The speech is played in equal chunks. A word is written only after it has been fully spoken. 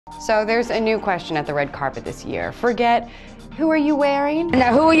So there's a new question at the red carpet this year. Forget, who are you wearing?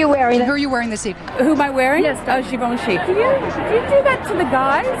 Now, who are you wearing? Who are you wearing this evening? Who am I wearing? Yes, Givenchy. Did you do that to the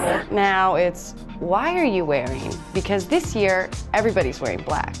guys? Now it's, why are you wearing? Because this year, everybody's wearing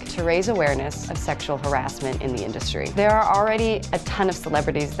black to raise awareness of sexual harassment in the industry. There are already a ton of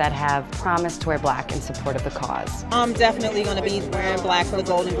celebrities that have promised to wear black in support of the cause. I'm definitely going to be wearing black for the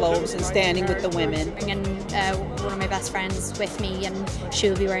Golden Globes and standing with the women. And one of my best friends with me, and she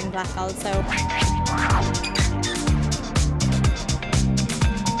will be wearing black also.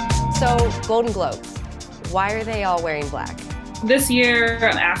 So, Golden Globes, why are they all wearing black? This year,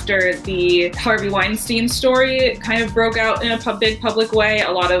 after the Harvey Weinstein story kind of broke out in a big public way,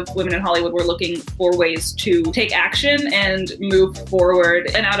 a lot of women in Hollywood were looking for ways to take action and move forward.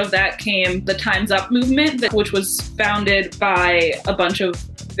 And out of that came the Time's Up movement, which was founded by a bunch of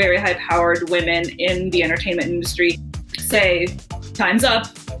very high-powered women in the entertainment industry. Say, time's up.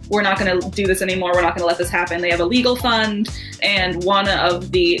 We're not going to do this anymore. We're not going to let this happen. They have a legal fund, and one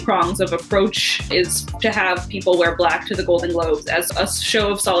of the prongs of approach is to have people wear black to the Golden Globes as a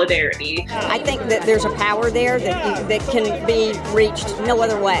show of solidarity. I think that there's a power there that can be reached no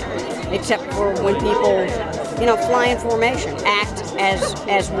other way, except for when people, fly in formation, act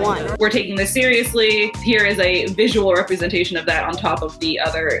as one. We're taking this seriously. Here is a visual representation of that on top of the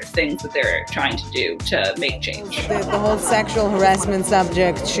other things that they're trying to do to make change. The whole sexual harassment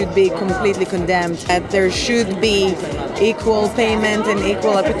subject should be completely condemned. That there should be equal payment and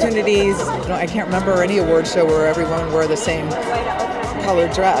equal opportunities. I can't remember any award show where everyone wore the same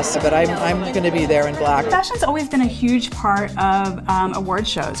colored dress, but I'm going to be there in black. Fashion's always been a huge part of award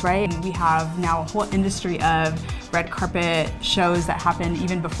shows, right? And we have now a whole industry of red carpet shows that happen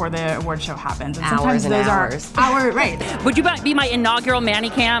even before the award show happens. And sometimes those are right. Would you be my inaugural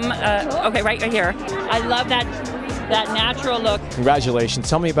Manicam? Okay, right here. I love that natural look. Congratulations.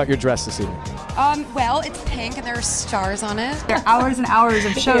 Tell me about your dress this evening. Well, it's pink and there are stars on it. There are hours and hours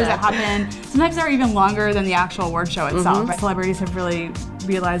of shows that happen. Sometimes they're even longer than the actual award show itself. Mm-hmm. Celebrities have really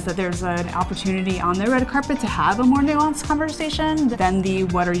realized that there's an opportunity on the red carpet to have a more nuanced conversation than the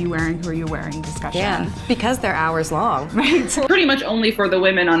what are you wearing, who are you wearing discussion. Yeah, because they're hours long. Right. Pretty much only for the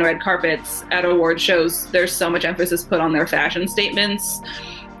women on red carpets at award shows, there's so much emphasis put on their fashion statements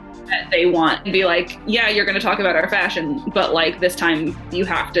that they want to be like, yeah, you're going to talk about our fashion, but like this time you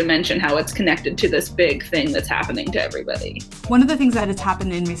have to mention how it's connected to this big thing that's happening to everybody. One of the things that has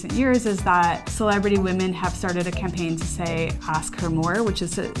happened in recent years is that celebrity women have started a campaign to say, ask her more, which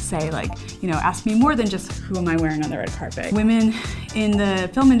is to say like, ask me more than just who am I wearing on the red carpet. Women in the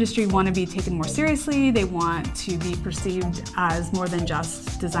film industry want to be taken more seriously. They want to be perceived as more than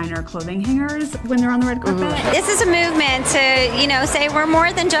just designer clothing hangers when they're on the red carpet. This is a movement to, say we're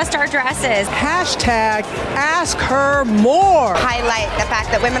more than just our dresses. Hashtag ask her more. Highlight the fact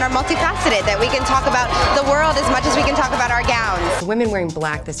that women are multifaceted, that we can talk about the world as much as we can talk about our gowns. Women wearing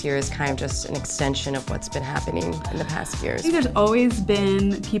black this year is kind of just an extension of what's been happening in the past years. I think there's always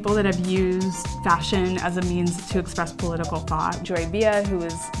been people that have used fashion as a means to express political thought. Joy Villa, who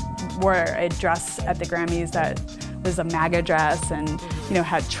wore a dress at the Grammys that was a MAGA dress and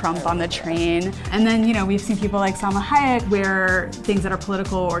had Trump on the train. And then we've seen people like Salma Hayek wear things that are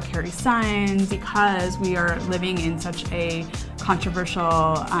political or carry signs because we are living in such a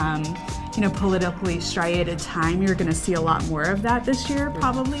controversial, politically striated time. You're going to see a lot more of that this year,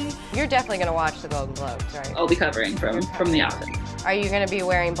 probably. You're definitely going to watch the Golden Globes, right? I'll be covering from the office. Are you going to be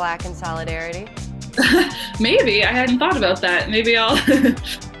wearing black in solidarity? Maybe. I hadn't thought about that. Maybe I'll,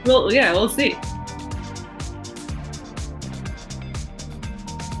 we'll see.